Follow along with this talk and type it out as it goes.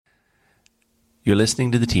You're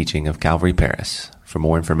listening to the teaching of Calvary Paris. For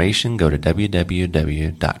more information, go to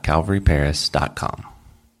www.calvaryparis.com.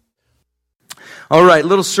 All right,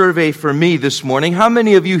 little survey for me this morning. How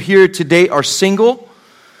many of you here today are single?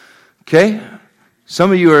 Okay.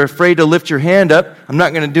 Some of you are afraid to lift your hand up. I'm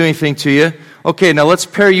not going to do anything to you. Okay, now let's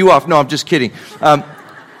pair you off. No, I'm just kidding.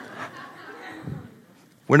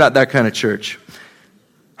 We're not that kind of church.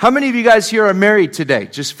 How many of you guys here are married today?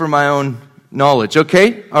 Just for my own knowledge.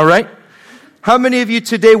 Okay, all right. How many of you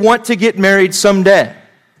today want to get married someday?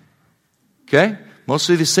 Okay,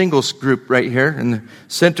 mostly the singles group right here in the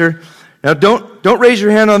center. Now, don't raise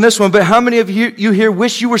your hand on this one, but how many of you here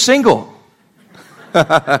wish you were single?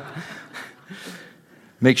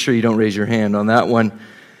 Make sure you don't raise your hand on that one.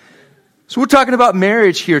 So we're talking about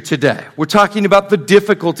marriage here today. We're talking about the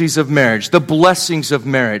difficulties of marriage, the blessings of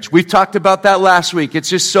marriage. We've talked about that last week. It's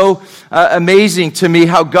just so amazing to me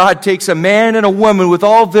how God takes a man and a woman with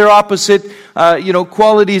all of their opposite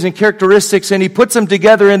qualities and characteristics, and He puts them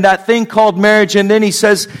together in that thing called marriage, and then He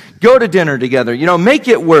says, go to dinner together. Make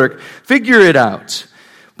it work. Figure it out.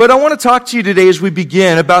 But I want to talk to you today as we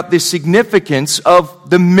begin about the significance of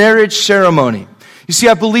the marriage ceremony. You see,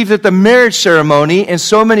 I believe that the marriage ceremony, in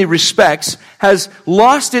so many respects, has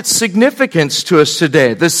lost its significance to us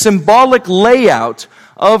today. The symbolic layout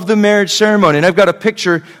of the marriage ceremony. And I've got a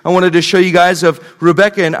picture I wanted to show you guys of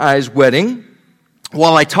Rebecca and I's wedding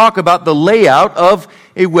while I talk about the layout of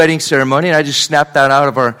a wedding ceremony. And I just snapped that out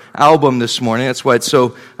of our album this morning. That's why it's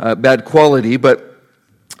so bad quality. But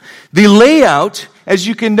the layout, as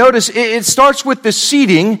you can notice, it starts with the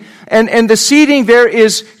seating, and the seating there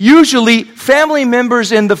is usually family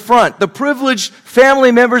members in the front. The privileged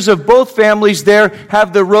family members of both families there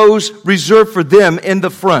have the rows reserved for them in the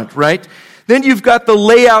front, right? Then you've got the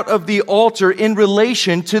layout of the altar in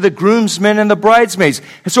relation to the groomsmen and the bridesmaids.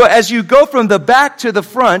 And so as you go from the back to the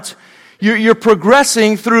front, you're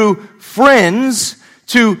progressing through friends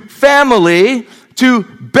to family to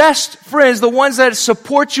best friends, the ones that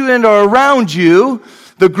support you and are around you,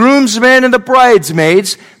 the groomsmen and the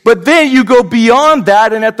bridesmaids. But then you go beyond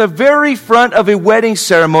that, and at the very front of a wedding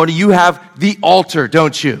ceremony, you have the altar,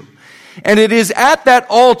 don't you? And it is at that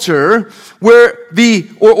altar where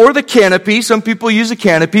or the canopy, some people use a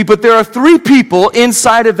canopy, but there are three people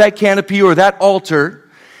inside of that canopy or that altar,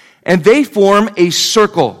 and they form a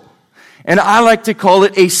circle. And I like to call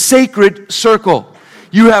it a sacred circle.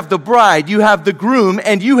 You have the bride, you have the groom,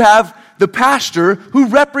 and you have the pastor who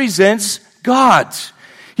represents God.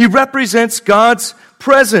 He represents God's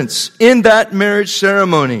presence in that marriage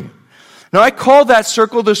ceremony. Now, I call that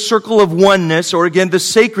circle the circle of oneness, or again, the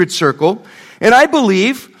sacred circle. And I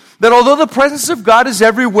believe that although the presence of God is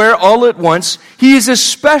everywhere all at once, He is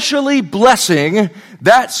especially blessing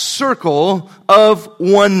that circle of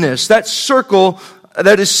oneness, that circle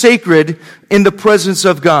that is sacred in the presence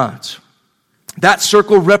of God. That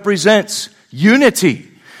circle represents unity,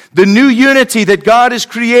 the new unity that God is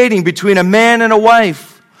creating between a man and a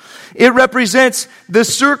wife. It represents the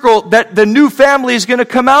circle that the new family is going to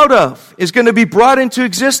come out of, is going to be brought into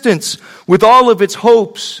existence with all of its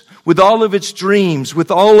hopes, with all of its dreams,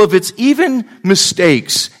 with all of its even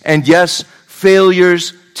mistakes, and yes,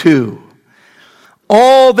 failures too.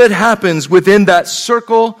 All that happens within that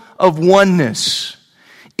circle of oneness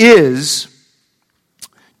is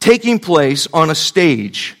taking place on a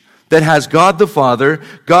stage that has God the Father,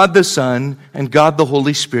 God the Son, and God the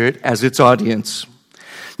Holy Spirit as its audience.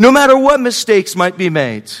 No matter what mistakes might be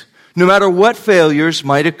made, no matter what failures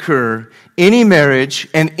might occur, any marriage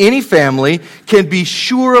and any family can be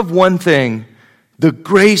sure of one thing: the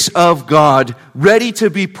grace of God ready to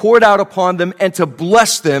be poured out upon them and to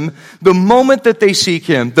bless them the moment that they seek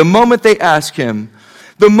Him, the moment they ask Him,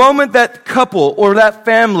 the moment that couple or that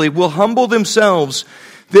family will humble themselves.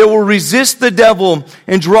 They will resist the devil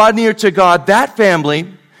and draw near to God. That family,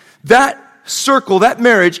 that circle, that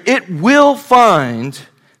marriage, it will find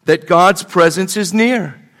that God's presence is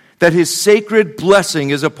near, that His sacred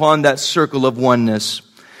blessing is upon that circle of oneness,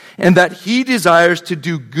 and that He desires to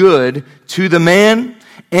do good to the man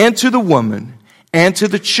and to the woman and to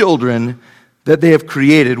the children that they have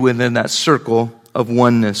created within that circle of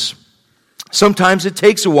oneness. Sometimes it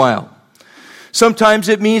takes a while. Sometimes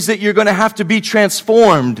it means that you're going to have to be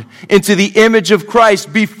transformed into the image of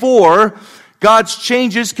Christ before God's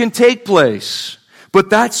changes can take place.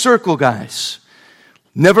 But that circle, guys,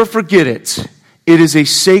 never forget it. It is a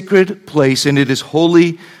sacred place and it is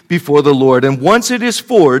holy before the Lord. And once it is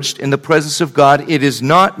forged in the presence of God, it is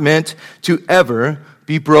not meant to ever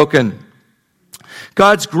be broken.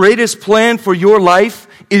 God's greatest plan for your life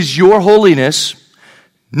is your holiness,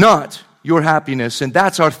 not your happiness. And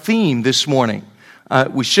that's our theme this morning.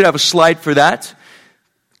 We should have a slide for that.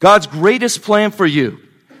 God's greatest plan for you,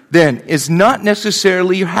 then, is not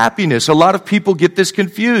necessarily your happiness. A lot of people get this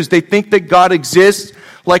confused. They think that God exists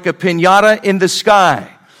like a piñata in the sky.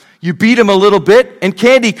 You beat him a little bit and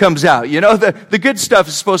candy comes out. You know, the good stuff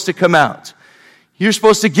is supposed to come out. You're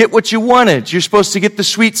supposed to get what you wanted. You're supposed to get the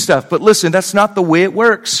sweet stuff. But listen, that's not the way it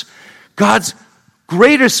works. God's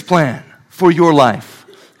greatest plan for your life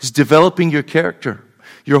is developing your character,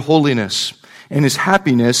 your holiness, and his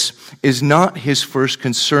happiness is not his first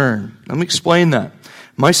concern. Let me explain that.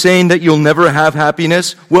 Am I saying that you'll never have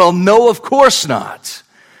happiness? Well, no, of course not.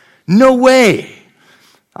 No way.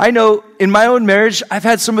 I know in my own marriage, I've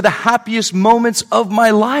had some of the happiest moments of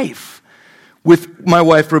my life with my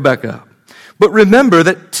wife, Rebecca. But remember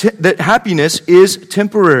that happiness is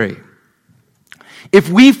temporary. If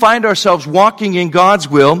we find ourselves walking in God's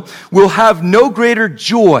will, we'll have no greater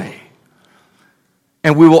joy.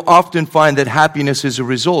 And we will often find that happiness is a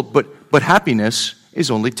result, but happiness is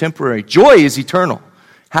only temporary. Joy is eternal.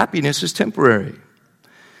 Happiness is temporary.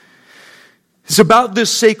 It's about this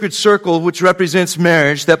sacred circle, which represents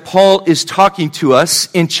marriage, that Paul is talking to us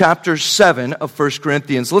in chapter 7 of 1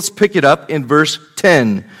 Corinthians. Let's pick it up in verse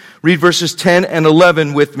 10. Read verses 10 and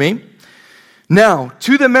 11 with me. Now,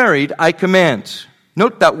 to the married I command.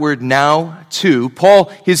 Note that word now, to.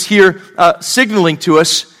 Paul is here signaling to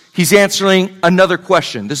us he's answering another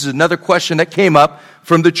question. This is another question that came up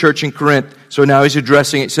from the church in Corinth. So now he's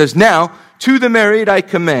addressing it. It says, now, to the married I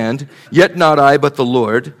command, yet not I, but the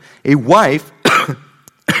Lord. A wife,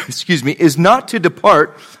 is not to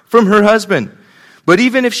depart from her husband. But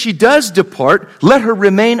even if she does depart, let her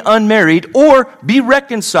remain unmarried or be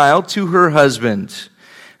reconciled to her husband.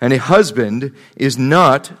 And a husband is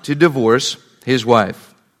not to divorce his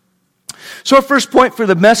wife. So our first point for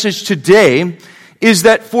the message today is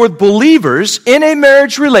that for believers in a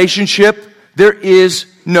marriage relationship, there is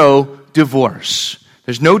no divorce.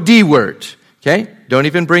 There's no D word, okay? Don't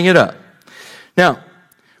even bring it up. Now,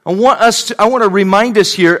 I want to remind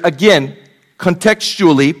us here again,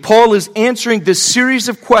 contextually, Paul is answering this series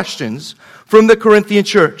of questions from the Corinthian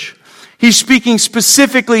church. He's speaking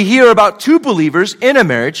specifically here about two believers in a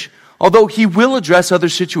marriage, although he will address other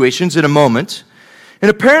situations in a moment. And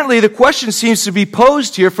apparently the question seems to be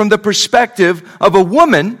posed here from the perspective of a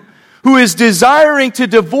woman who is desiring to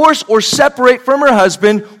divorce or separate from her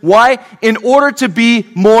husband. Why? In order to be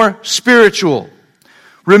more spiritual.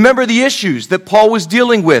 Remember the issues that Paul was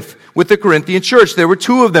dealing with the Corinthian church. There were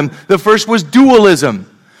two of them. The first was dualism.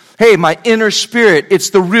 Hey, my inner spirit,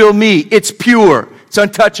 it's the real me. It's pure. It's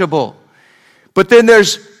untouchable. But then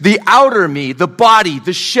there's the outer me, the body,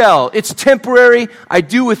 the shell. It's temporary. I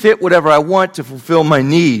do with it whatever I want to fulfill my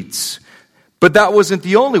needs. But that wasn't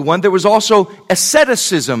the only one. There was also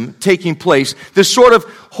asceticism taking place. This sort of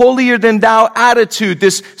holier-than-thou attitude,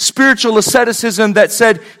 this spiritual asceticism that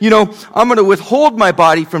said, I'm going to withhold my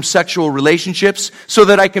body from sexual relationships so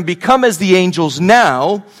that I can become as the angels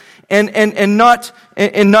now and not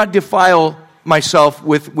defile myself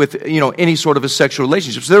with any sort of a sexual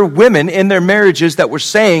relationship. So there were women in their marriages that were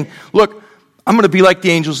saying, look, I'm going to be like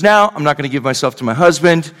the angels now. I'm not going to give myself to my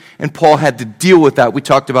husband. And Paul had to deal with that. We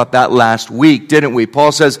talked about that last week, didn't we?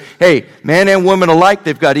 Paul says, hey, man and woman alike,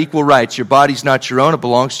 they've got equal rights. Your body's not your own. It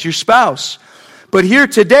belongs to your spouse. But here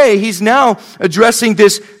today, he's now addressing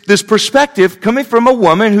this perspective coming from a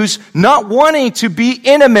woman who's not wanting to be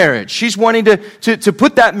in a marriage. She's wanting to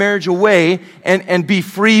put that marriage away and be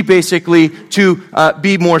free, basically, to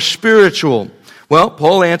be more spiritual. Well,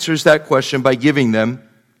 Paul answers that question by giving them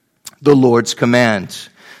the Lord's command.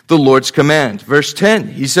 The Lord's command. Verse 10,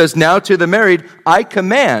 he says, now to the married, I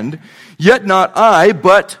command, yet not I,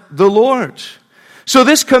 but the Lord. So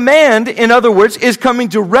this command, in other words, is coming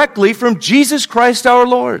directly from Jesus Christ our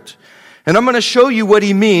Lord. And I'm going to show you what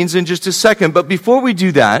he means in just a second. But before we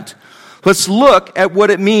do that, let's look at what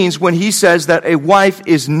it means when he says that a wife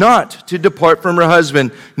is not to depart from her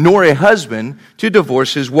husband, nor a husband to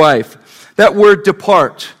divorce his wife. That word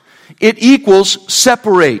depart, it equals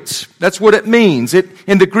separate. That's what it means.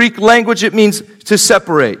 In the Greek language, it means to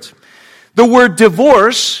separate. The word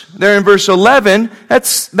divorce, there in verse 11,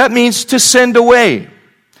 that means to send away.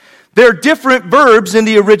 They're different verbs in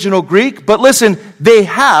the original Greek, but listen, they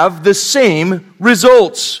have the same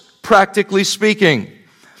results, practically speaking.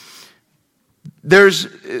 There's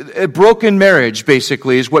a broken marriage,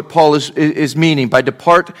 basically, is what Paul is meaning by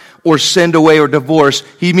depart or send away or divorce.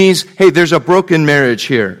 He means, hey, there's a broken marriage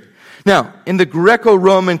here. Now, in the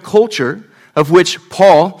Greco-Roman culture of which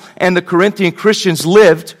Paul and the Corinthian Christians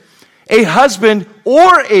lived, a husband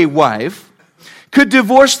or a wife could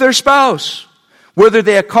divorce their spouse. Whether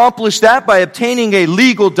they accomplish that by obtaining a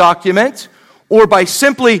legal document or by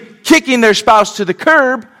simply kicking their spouse to the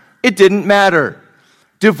curb, it didn't matter.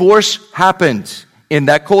 Divorce happened in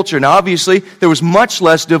that culture. Now, obviously, there was much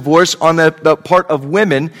less divorce on the part of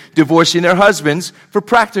women divorcing their husbands for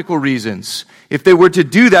practical reasons. If they were to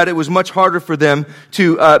do that, it was much harder for them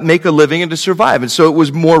to make a living and to survive. And so it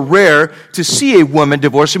was more rare to see a woman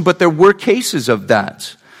divorcing, but there were cases of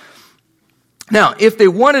that. Now, if they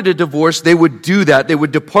wanted a divorce, they would do that. They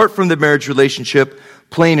would depart from the marriage relationship,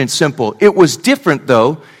 plain and simple. It was different,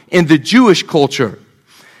 though, in the Jewish culture.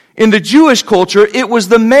 In the Jewish culture, it was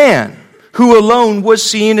the man who alone was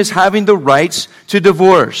seen as having the rights to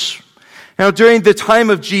divorce. Now, during the time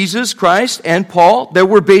of Jesus Christ and Paul, there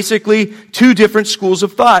were basically two different schools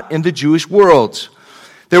of thought in the Jewish world.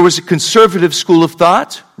 There was a conservative school of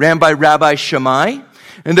thought ran by Rabbi Shammai,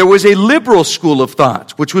 and there was a liberal school of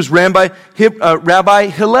thought, which was ran by Rabbi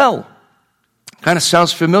Hillel. Kind of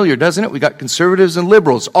sounds familiar, doesn't it? We got conservatives and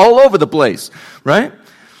liberals all over the place, right?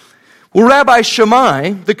 Well, Rabbi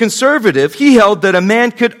Shammai, the conservative, he held that a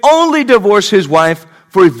man could only divorce his wife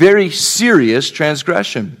for a very serious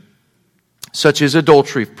transgression, such as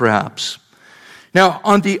adultery, perhaps. Now,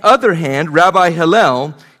 on the other hand, Rabbi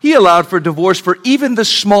Hillel, he allowed for divorce for even the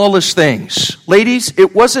smallest things. Ladies,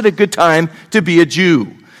 it wasn't a good time to be a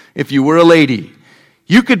Jew if you were a lady.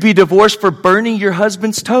 You could be divorced for burning your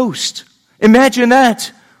husband's toast. Imagine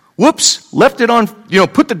that. Whoops, left it on,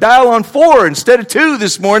 put the dial on 4 instead of 2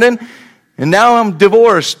 this morning, and now I'm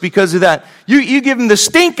divorced because of that. You give him the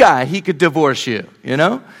stink eye, he could divorce you,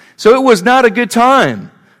 So it was not a good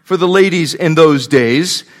time for the ladies in those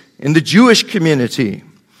days in the Jewish community.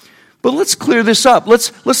 But let's clear this up.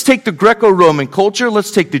 Let's take the Greco-Roman culture,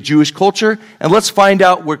 let's take the Jewish culture, and let's find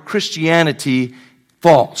out where Christianity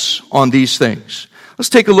falls on these things. Let's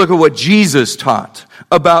take a look at what Jesus taught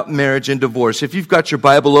about marriage and divorce. If you've got your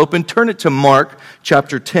Bible open, turn it to Mark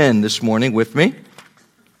chapter 10 this morning with me.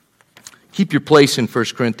 Keep your place in 1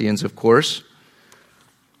 Corinthians, of course.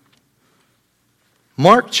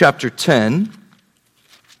 Mark chapter 10.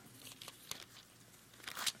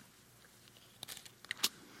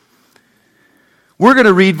 We're going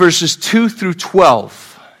to read verses 2 through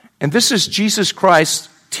 12. And this is Jesus Christ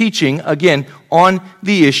teaching, again, on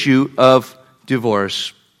the issue of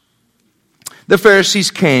divorce. The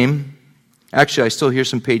Pharisees came. Actually, I still hear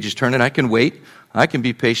some pages turning. I can wait. I can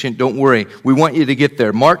be patient. Don't worry. We want you to get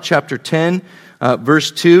there. Mark chapter 10,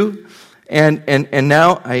 verse 2. And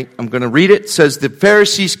now I'm going to read it. It says, the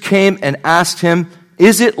Pharisees came and asked him,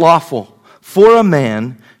 is it lawful for a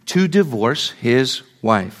man to divorce his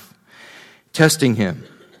wife? Testing him.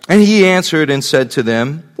 And he answered and said to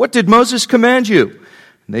them, what did Moses command you?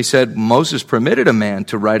 And they said, Moses permitted a man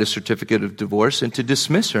to write a certificate of divorce and to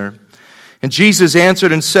dismiss her. And Jesus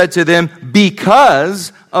answered and said to them,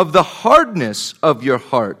 because of the hardness of your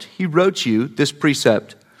heart, he wrote you this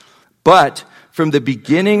precept. But from the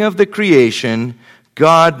beginning of the creation,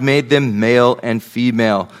 God made them male and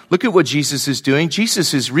female. Look at what Jesus is doing.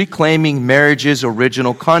 Jesus is reclaiming marriage's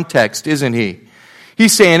original context, isn't he?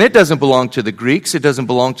 He's saying it doesn't belong to the Greeks. It doesn't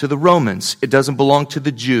belong to the Romans. It doesn't belong to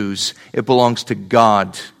the Jews. It belongs to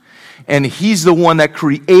God. And he's the one that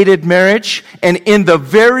created marriage. And in the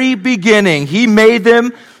very beginning, he made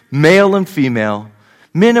them male and female.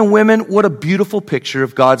 Men and women, what a beautiful picture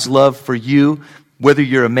of God's love for you, whether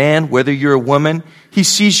you're a man, whether you're a woman. He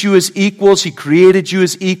sees you as equals. He created you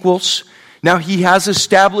as equals. Now, he has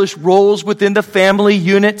established roles within the family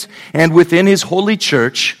unit and within his holy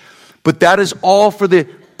church. But that is all for the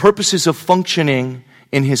purposes of functioning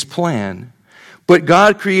in his plan. But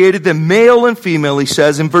God created them male and female, he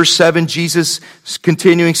says. In verse 7, Jesus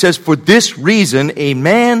continuing says, for this reason a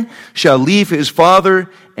man shall leave his father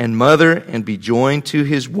and mother and be joined to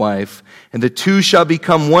his wife, and the two shall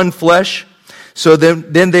become one flesh. So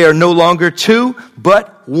then they are no longer two,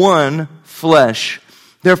 but one flesh.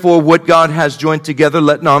 Therefore, what God has joined together,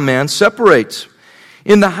 let no man separate.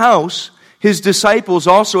 In the house, his disciples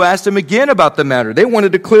also asked him again about the matter. They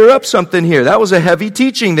wanted to clear up something here. That was a heavy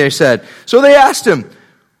teaching, they said. So they asked him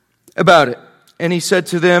about it. And he said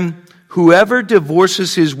to them, whoever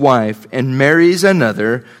divorces his wife and marries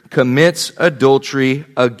another commits adultery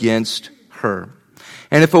against her.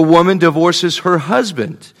 And if a woman divorces her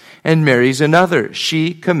husband and marries another,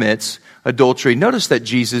 she commits adultery. Notice that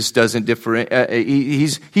Jesus doesn't he's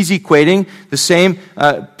equating the same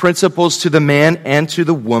principles to the man and to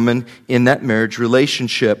the woman in that marriage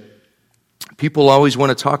relationship. People always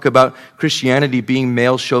want to talk about Christianity being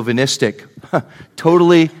male chauvinistic.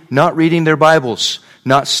 Totally not reading their Bibles,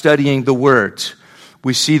 not studying the Word.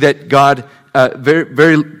 We see that God very,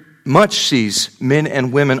 very much sees men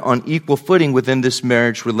and women on equal footing within this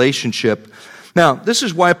marriage relationship. Now, this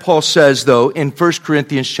is why Paul says, though, in 1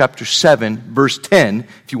 Corinthians chapter 7, verse 10,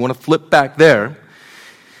 if you want to flip back there,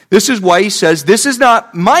 this is why he says, this is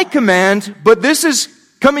not my command, but this is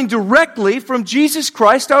coming directly from Jesus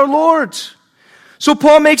Christ our Lord. So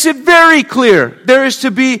Paul makes it very clear there is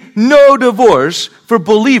to be no divorce for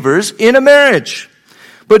believers in a marriage.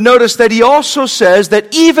 But notice that he also says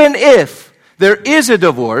that even if there is a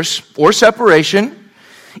divorce or separation,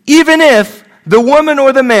 even if the woman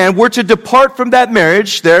or the man were to depart from that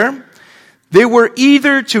marriage there, they were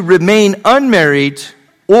either to remain unmarried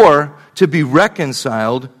or to be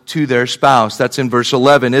reconciled to their spouse. That's in verse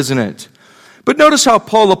 11, isn't it? But notice how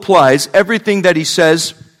Paul applies everything that he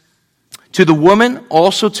says to the woman,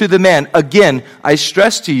 also to the man. Again, I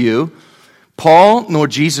stress to you, Paul nor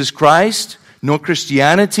Jesus Christ nor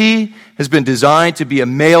Christianity has been designed to be a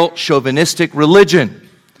male chauvinistic religion.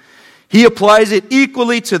 He applies it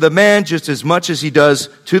equally to the man just as much as he does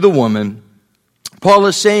to the woman. Paul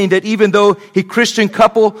is saying that even though a Christian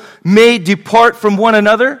couple may depart from one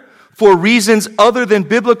another for reasons other than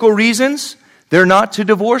biblical reasons, they're not to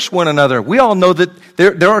divorce one another. We all know that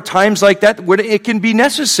there are times like that where it can be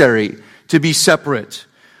necessary to be separate.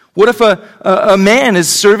 What if a man is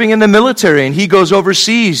serving in the military and he goes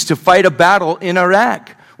overseas to fight a battle in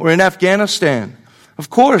Iraq or in Afghanistan? Of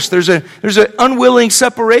course, there's an unwilling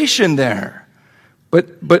separation there.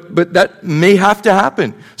 But that may have to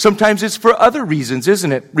happen. Sometimes it's for other reasons,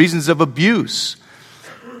 isn't it? Reasons of abuse.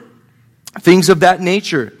 Things of that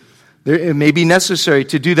nature. It may be necessary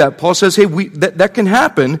to do that. Paul says, hey, that can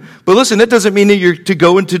happen. But listen, that doesn't mean that you're to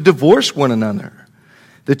go and to divorce one another.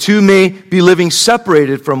 The two may be living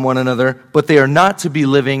separated from one another, but they are not to be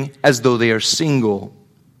living as though they are single.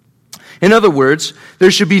 In other words,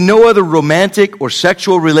 there should be no other romantic or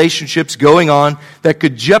sexual relationships going on that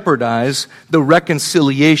could jeopardize the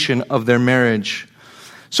reconciliation of their marriage.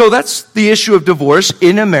 So that's the issue of divorce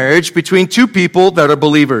in a marriage between two people that are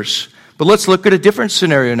believers. But let's look at a different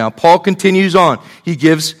scenario now. Paul continues on. He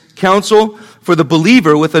gives counsel for the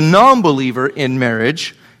believer with a non-believer in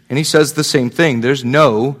marriage, and he says the same thing. There's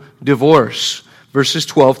no divorce. Verses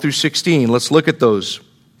 12 through 16. Let's look at those.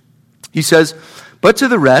 He says, but to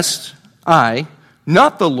the rest, I,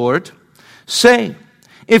 not the Lord, say,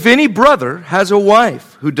 if any brother has a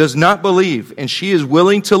wife who does not believe, and she is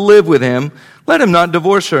willing to live with him, let him not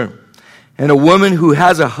divorce her. And a woman who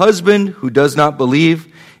has a husband who does not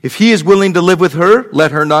believe, if he is willing to live with her,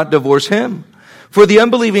 let her not divorce him. For the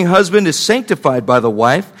unbelieving husband is sanctified by the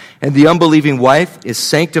wife, and the unbelieving wife is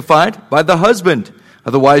sanctified by the husband.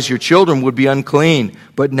 Otherwise your children would be unclean,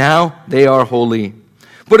 but now they are holy.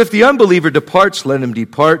 But if the unbeliever departs, let him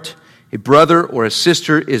depart. A brother or a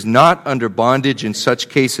sister is not under bondage in such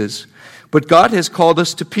cases, but God has called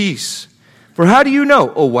us to peace. For how do you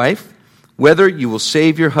know, O wife, whether you will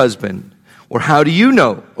save your husband? Or how do you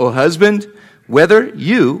know, O husband, whether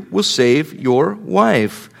you will save your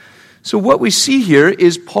wife? So what we see here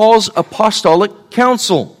is Paul's apostolic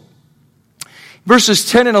counsel. Verses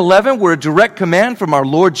 10 and 11 were a direct command from our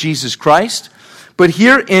Lord Jesus Christ. But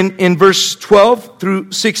here in verse 12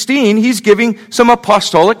 through 16, he's giving some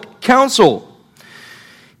apostolic counsel.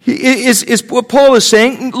 Is what Paul is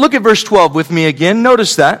saying, look at verse 12 with me again.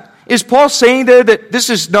 Notice that. Is Paul saying there that this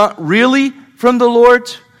is not really from the Lord?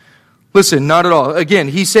 Listen, not at all. Again,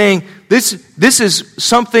 he's saying this is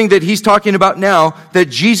something that he's talking about now that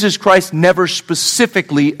Jesus Christ never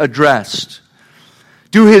specifically addressed.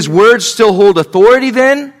 Do his words still hold authority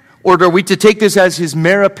then? Or are we to take this as his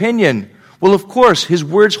mere opinion? Well, of course, his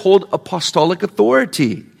words hold apostolic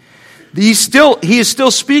authority. He is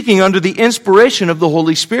still speaking under the inspiration of the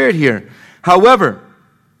Holy Spirit here. However,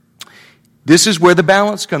 this is where the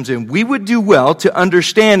balance comes in. We would do well to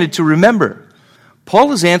understand and to remember,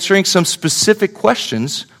 Paul is answering some specific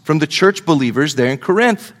questions from the church believers there in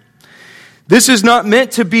Corinth. This is not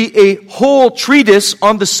meant to be a whole treatise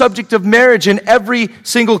on the subject of marriage in every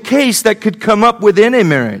single case that could come up within a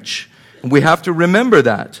marriage. And we have to remember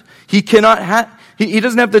that. He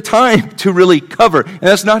doesn't have the time to really cover, and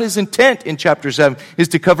that's not his intent in chapter 7, is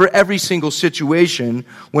to cover every single situation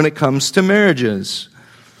when it comes to marriages.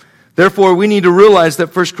 Therefore, we need to realize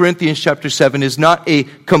that 1 Corinthians chapter 7 is not a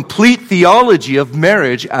complete theology of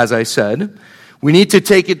marriage, as I said. We need to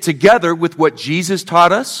take it together with what Jesus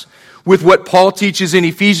taught us, with what Paul teaches in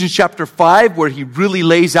Ephesians chapter 5, where he really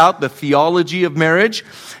lays out the theology of marriage.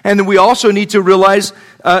 And then we also need to realize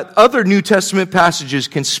other New Testament passages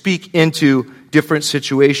can speak into different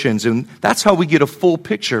situations. And that's how we get a full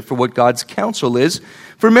picture for what God's counsel is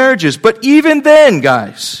for marriages. But even then,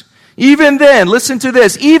 guys, even then, listen to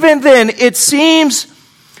this, even then, it seems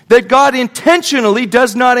that God intentionally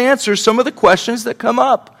does not answer some of the questions that come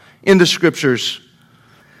up in the Scriptures.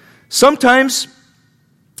 Sometimes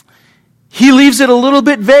he leaves it a little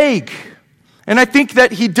bit vague. And I think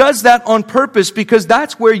that he does that on purpose because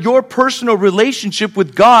that's where your personal relationship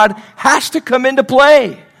with God has to come into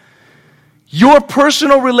play. Your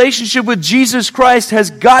personal relationship with Jesus Christ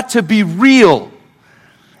has got to be real.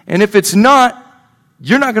 And if it's not,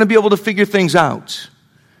 you're not going to be able to figure things out.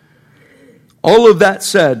 All of that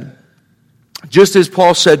said, just as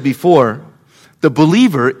Paul said before, the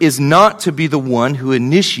believer is not to be the one who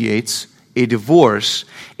initiates a divorce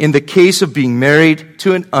in the case of being married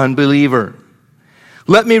to an unbeliever.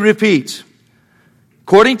 Let me repeat.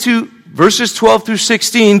 According to verses 12 through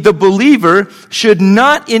 16, the believer should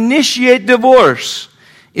not initiate divorce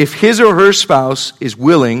if his or her spouse is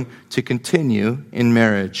willing to continue in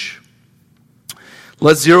marriage.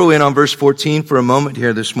 Let's zero in on verse 14 for a moment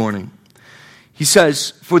here this morning. He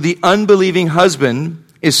says, "For the unbelieving husband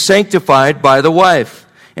is sanctified by the wife,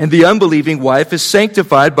 and the unbelieving wife is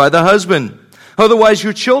sanctified by the husband. Otherwise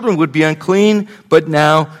your children would be unclean, but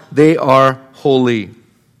now they are holy."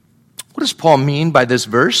 What does Paul mean by this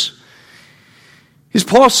verse? Is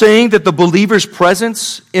Paul saying that the believer's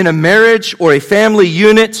presence in a marriage or a family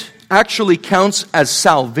unit actually counts as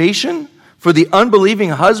salvation for the unbelieving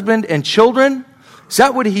husband and children? Is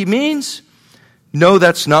that what he means? No,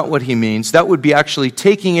 that's not what he means. That would be actually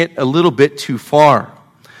taking it a little bit too far.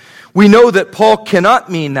 We know that Paul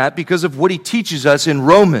cannot mean that because of what he teaches us in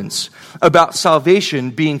Romans about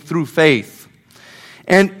salvation being through faith.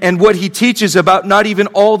 And what he teaches about not even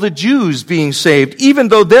all the Jews being saved, even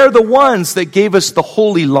though they're the ones that gave us the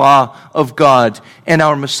holy law of God, and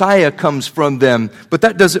our Messiah comes from them. But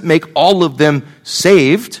that doesn't make all of them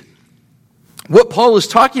saved. What Paul is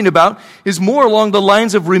talking about is more along the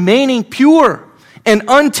lines of remaining pure and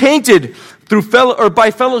untainted through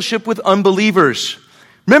by fellowship with unbelievers.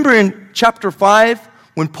 Remember in chapter 5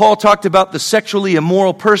 when Paul talked about the sexually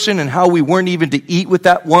immoral person and how we weren't even to eat with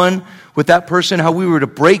that person, how we were to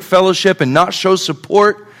break fellowship and not show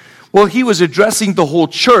support? Well, he was addressing the whole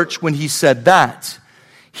church when he said that.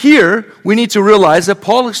 Here, we need to realize that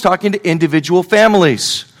Paul is talking to individual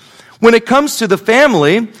families. When it comes to the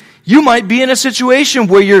family, you might be in a situation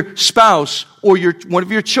where your spouse or one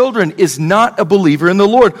of your children is not a believer in the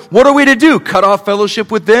Lord. What are we to do? Cut off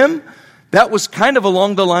fellowship with them? That was kind of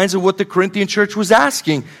along the lines of what the Corinthian church was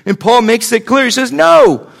asking. And Paul makes it clear. He says,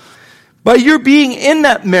 no. By your being in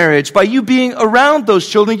that marriage, by you being around those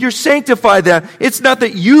children, you're sanctified them. It's not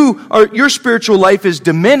that your spiritual life is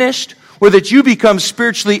diminished or that you become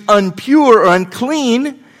spiritually impure or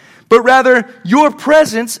unclean, but rather your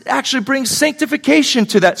presence actually brings sanctification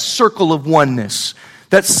to that circle of oneness,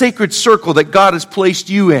 that sacred circle that God has placed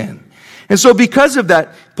you in. And so because of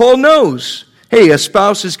that, Paul knows, hey, a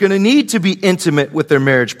spouse is going to need to be intimate with their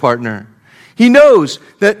marriage partner. He knows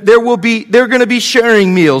that they're going to be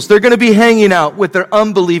sharing meals. They're going to be hanging out with their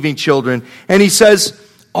unbelieving children. And he says,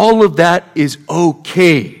 all of that is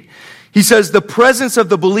okay. He says the presence of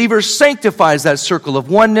the believer sanctifies that circle of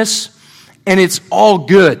oneness, and it's all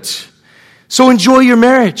good. So enjoy your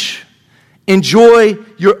marriage. Enjoy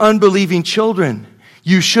your unbelieving children.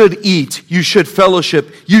 You should eat. You should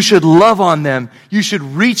fellowship. You should love on them. You should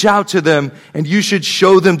reach out to them, and you should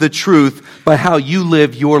show them the truth by how you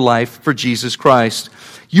live your life for Jesus Christ.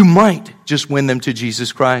 You might just win them to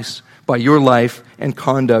Jesus Christ by your life and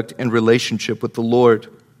conduct and relationship with the Lord.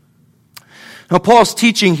 Now, Paul's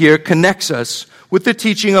teaching here connects us with the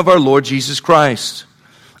teaching of our Lord Jesus Christ.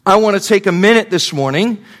 I want to take a minute this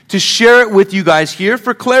morning to share it with you guys here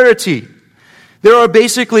for clarity. There are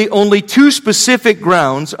basically only two specific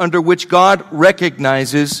grounds under which God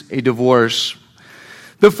recognizes a divorce.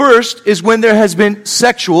 The first is when there has been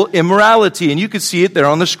sexual immorality, and you can see it there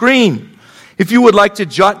on the screen. If you would like to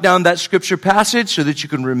jot down that scripture passage so that you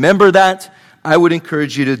can remember that, I would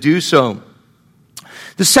encourage you to do so.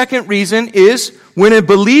 The second reason is when a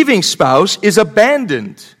believing spouse is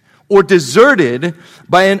abandoned or deserted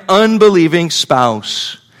by an unbelieving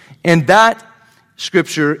spouse. And that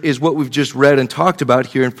scripture is what we've just read and talked about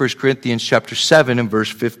here in 1 Corinthians chapter 7 and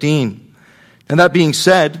verse 15. And that being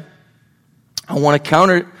said, I want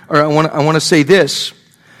to say this.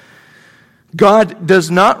 God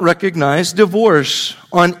does not recognize divorce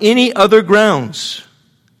on any other grounds,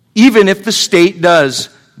 even if the state does,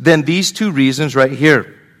 than these two reasons right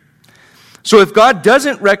here. So if God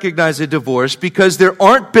doesn't recognize a divorce because there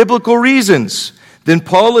aren't biblical reasons, then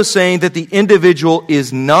Paul is saying that the individual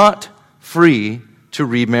is not free to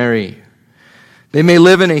remarry. They may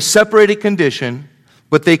live in a separated condition,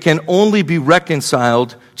 but they can only be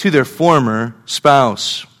reconciled to their former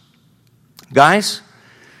spouse. Guys,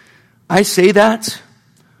 I say that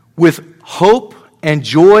with hope and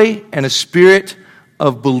joy and a spirit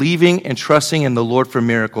of believing and trusting in the Lord for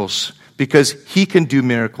miracles, because He can do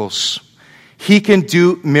miracles. He can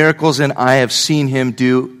do miracles, and I have seen Him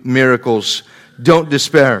do miracles. Don't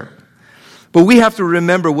despair. But we have to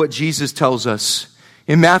remember what Jesus tells us.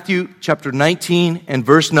 In Matthew chapter 19 and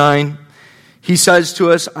verse 9, He says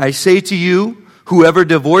to us, I say to you, whoever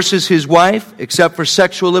divorces his wife except for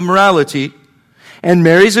sexual immorality and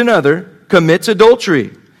marries another commits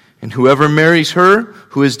adultery. And whoever marries her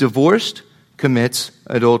who is divorced commits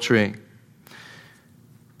adultery.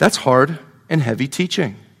 That's hard and heavy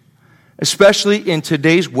teaching, especially in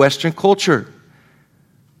today's Western culture.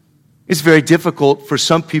 It's very difficult for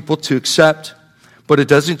some people to accept, but it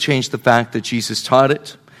doesn't change the fact that Jesus taught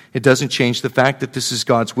it. It doesn't change the fact that this is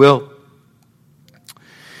God's will.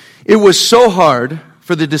 It was so hard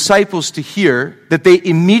for the disciples to hear that they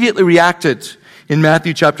immediately reacted. In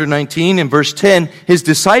Matthew chapter 19 and verse 10, His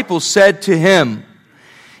disciples said to Him,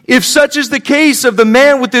 if such is the case of the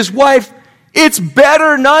man with his wife, it's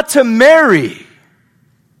better not to marry.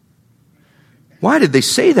 Why did they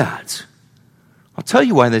say that? I'll tell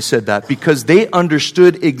you why they said that. Because they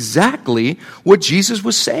understood exactly what Jesus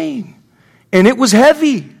was saying. And it was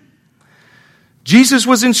heavy. Jesus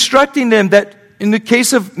was instructing them that in the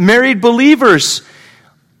case of married believers,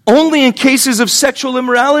 only in cases of sexual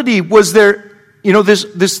immorality was there,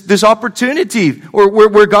 this opportunity, or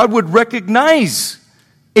where God would recognize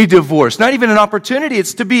a divorce. Not even an opportunity.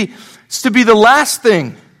 It's to be the last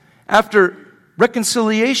thing after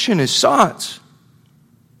reconciliation is sought.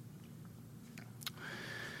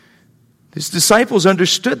 His disciples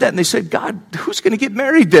understood that, and they said, God, who's going to get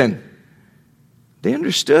married then? They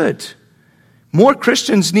understood. More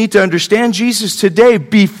Christians need to understand Jesus today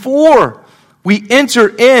before we enter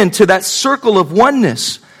into that circle of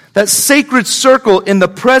oneness, that sacred circle in the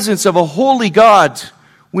presence of a holy God.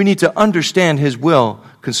 We need to understand His will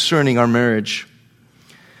concerning our marriage.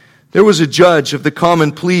 There was a judge of the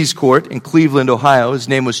Common Pleas Court in Cleveland, Ohio. His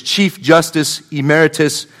name was Chief Justice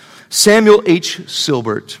Emeritus Samuel H.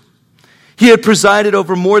 Silbert. He had presided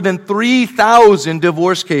over more than 3,000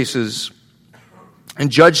 divorce cases. And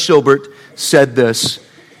Judge Silbert said this.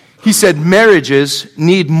 He said, marriages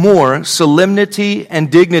need more solemnity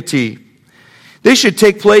and dignity. They should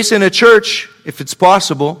take place in a church, if it's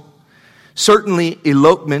possible. Certainly,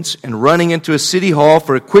 elopements and running into a city hall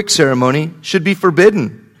for a quick ceremony should be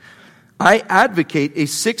forbidden. I advocate a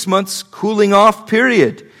 6 months cooling off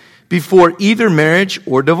period before either marriage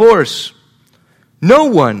or divorce. No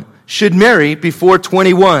one should marry before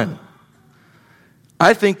 21.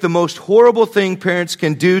 I think the most horrible thing parents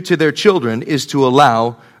can do to their children is to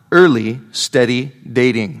allow early, steady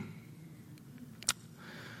dating.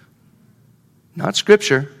 Not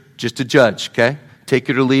Scripture, just a judge, okay? Take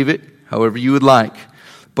it or leave it, however you would like.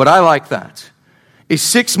 But I like that. A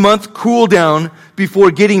 6 month cool down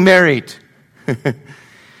before getting married.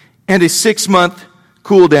 And a 6 month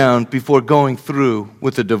cool down before going through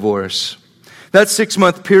with a divorce. That 6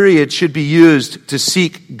 month period should be used to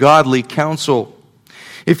seek godly counsel.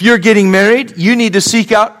 If you're getting married, you need to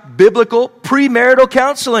seek out biblical premarital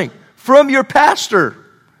counseling from your pastor.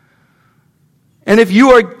 And if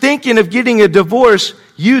you are thinking of getting a divorce,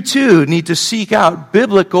 you too need to seek out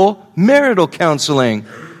biblical marital counseling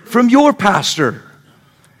from your pastor.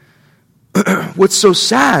 What's so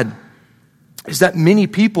sad is that many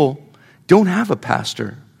people don't have a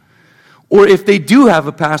pastor. Or if they do have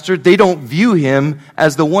a pastor, they don't view him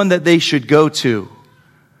as the one that they should go to.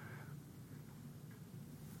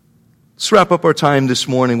 Let's wrap up our time this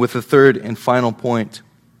morning with the third and final point.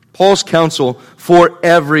 Paul's counsel for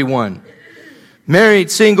everyone. Married,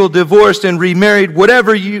 single, divorced, and remarried,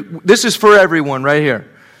 this is for everyone right here.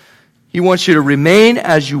 He wants you to remain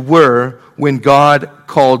as you were when God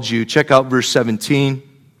called you. Check out verse 17.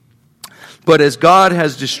 But as God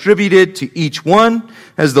has distributed to each one,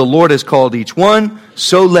 as the Lord has called each one,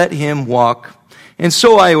 so let him walk. And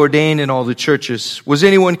so I ordain in all the churches. Was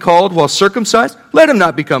anyone called while circumcised? Let him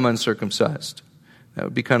not become uncircumcised. That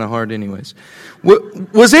would be kind of hard anyways.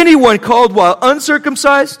 Was anyone called while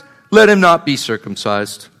uncircumcised? Let him not be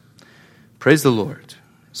circumcised. Praise the Lord.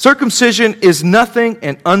 Circumcision is nothing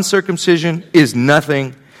and uncircumcision is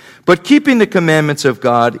nothing. But keeping the commandments of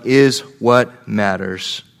God is what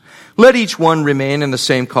matters. Let each one remain in the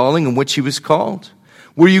same calling in which he was called.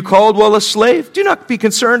 Were you called while a slave? Do not be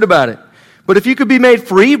concerned about it. But if you could be made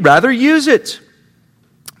free, rather use it.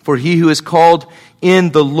 For he who is called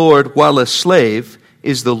in the Lord while a slave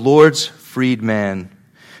is the Lord's freedman.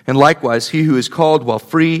 And likewise, he who is called while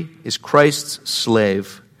free is Christ's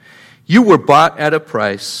slave. You were bought at a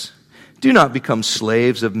price. Do not become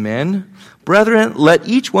slaves of men. Brethren, let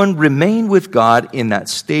each one remain with God in that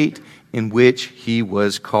state in which he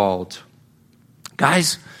was called.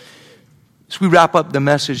 Guys, as we wrap up the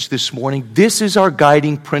message this morning, this is our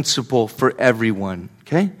guiding principle for everyone,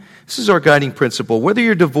 okay? This is our guiding principle. Whether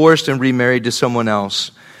you're divorced and remarried to someone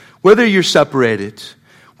else, whether you're separated,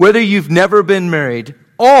 whether you've never been married,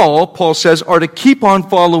 all, Paul says, are to keep on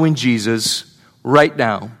following Jesus right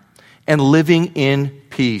now and living in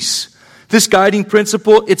peace. This guiding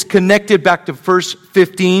principle, it's connected back to verse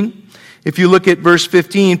 15. If you look at verse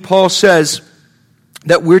 15, Paul says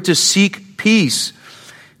that we're to seek peace.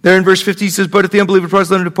 There in verse 15 he says, but if the unbeliever tries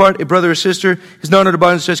to let him depart, a brother or sister is not under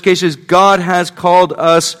bondage in such cases, God has called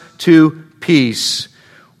us to peace.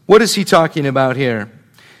 What is he talking about here?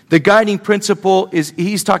 The guiding principle is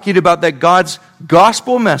he's talking about that God's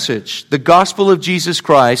gospel message, the gospel of Jesus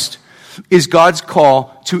Christ, is God's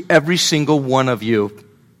call to every single one of you.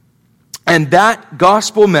 And that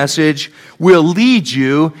gospel message will lead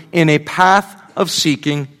you in a path of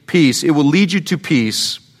seeking peace. It will lead you to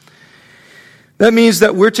peace. That means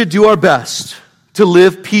that we're to do our best to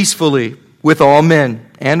live peacefully with all men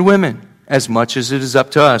and women as much as it is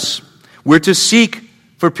up to us. We're to seek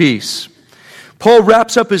for peace. Paul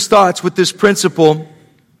wraps up his thoughts with this principle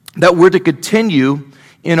that we're to continue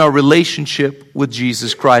in our relationship with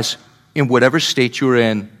Jesus Christ in whatever state you're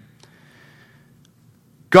in.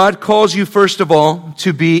 God calls you, first of all,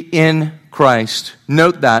 to be in Christ.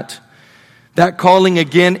 Note that. That calling,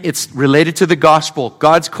 again, it's related to the gospel.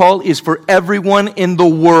 God's call is for everyone in the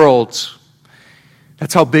world.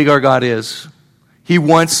 That's how big our God is. He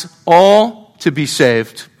wants all to be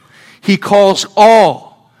saved. He calls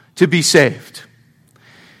all to be saved.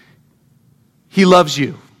 He loves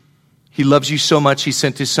you. He loves you so much, He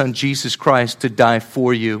sent His Son, Jesus Christ, to die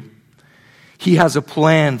for you. He has a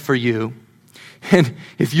plan for you. And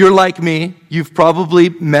if you're like me, you've probably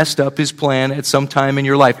messed up His plan at some time in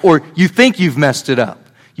your life. Or you think you've messed it up.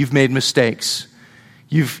 You've made mistakes.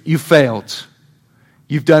 You've failed.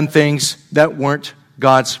 You've done things that weren't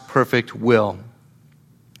God's perfect will.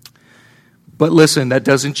 But listen, that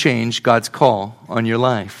doesn't change God's call on your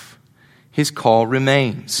life. His call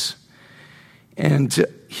remains. And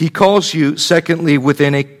He calls you, secondly,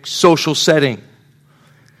 within a social setting.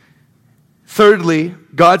 Thirdly,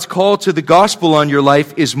 God's call to the gospel on your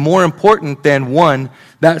life is more important than, one,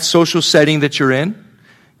 that social setting that you're in.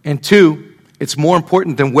 And two, it's more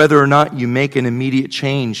important than whether or not you make an immediate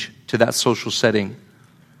change to that social setting.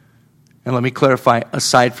 And let me clarify,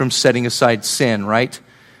 aside from setting aside sin, right?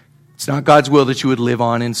 It's not God's will that you would live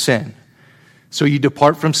on in sin. So you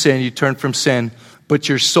depart from sin, you turn from sin, but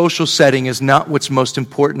your social setting is not what's most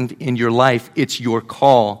important in your life. It's your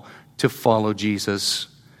call to follow Jesus.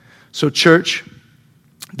 So church,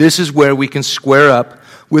 this is where we can square up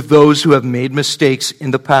with those who have made mistakes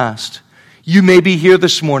in the past. You may be here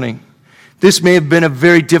this morning. This may have been a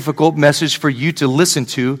very difficult message for you to listen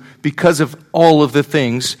to because of all of the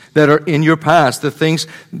things that are in your past, the things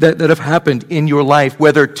that have happened in your life,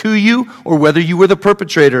 whether to you or whether you were the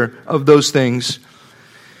perpetrator of those things.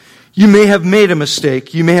 You may have made a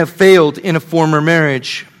mistake. You may have failed in a former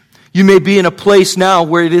marriage. You may be in a place now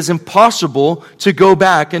where it is impossible to go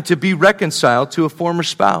back and to be reconciled to a former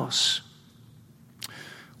spouse.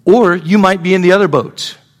 Or you might be in the other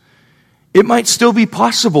boat. It might still be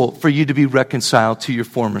possible for you to be reconciled to your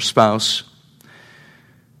former spouse.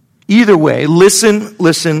 Either way, listen.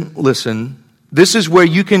 This is where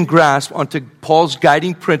you can grasp onto Paul's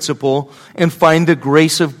guiding principle and find the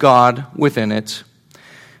grace of God within it.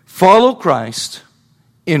 Follow Christ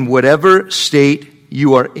in whatever state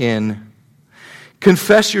you are in.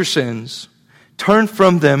 Confess your sins. Turn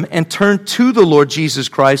from them and turn to the Lord Jesus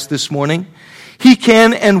Christ this morning. He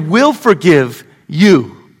can and will forgive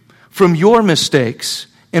you from your mistakes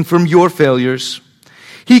and from your failures.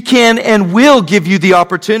 He can and will give you the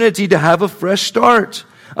opportunity to have a fresh start,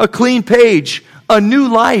 a clean page, a new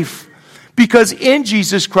life. Because in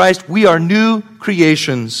Jesus Christ, we are new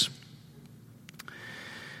creations.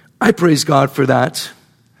 I praise God for that.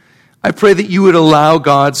 I pray that you would allow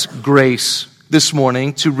God's grace this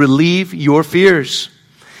morning to relieve your fears.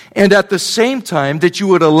 And at the same time, that you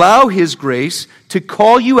would allow His grace to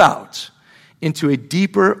call you out into a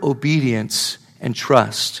deeper obedience and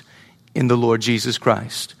trust in the Lord Jesus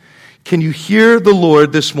Christ. Can you hear the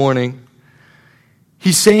Lord this morning?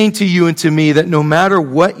 He's saying to you and to me that no matter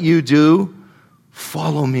what you do,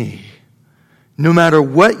 follow me. No matter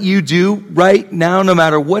what you do right now, no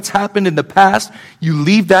matter what's happened in the past, you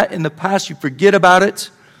leave that in the past, you forget about it,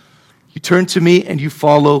 you turn to me and you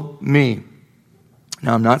follow me.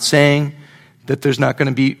 Now, I'm not saying that there's not going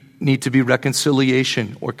to be need to be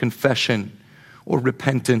reconciliation or confession or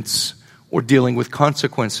repentance or dealing with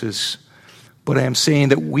consequences. But I am saying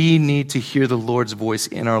that we need to hear the Lord's voice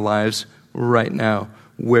in our lives right now,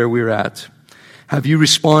 where we're at. Have you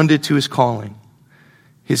responded to his calling,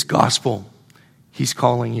 his gospel? He's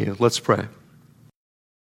calling you. Let's pray.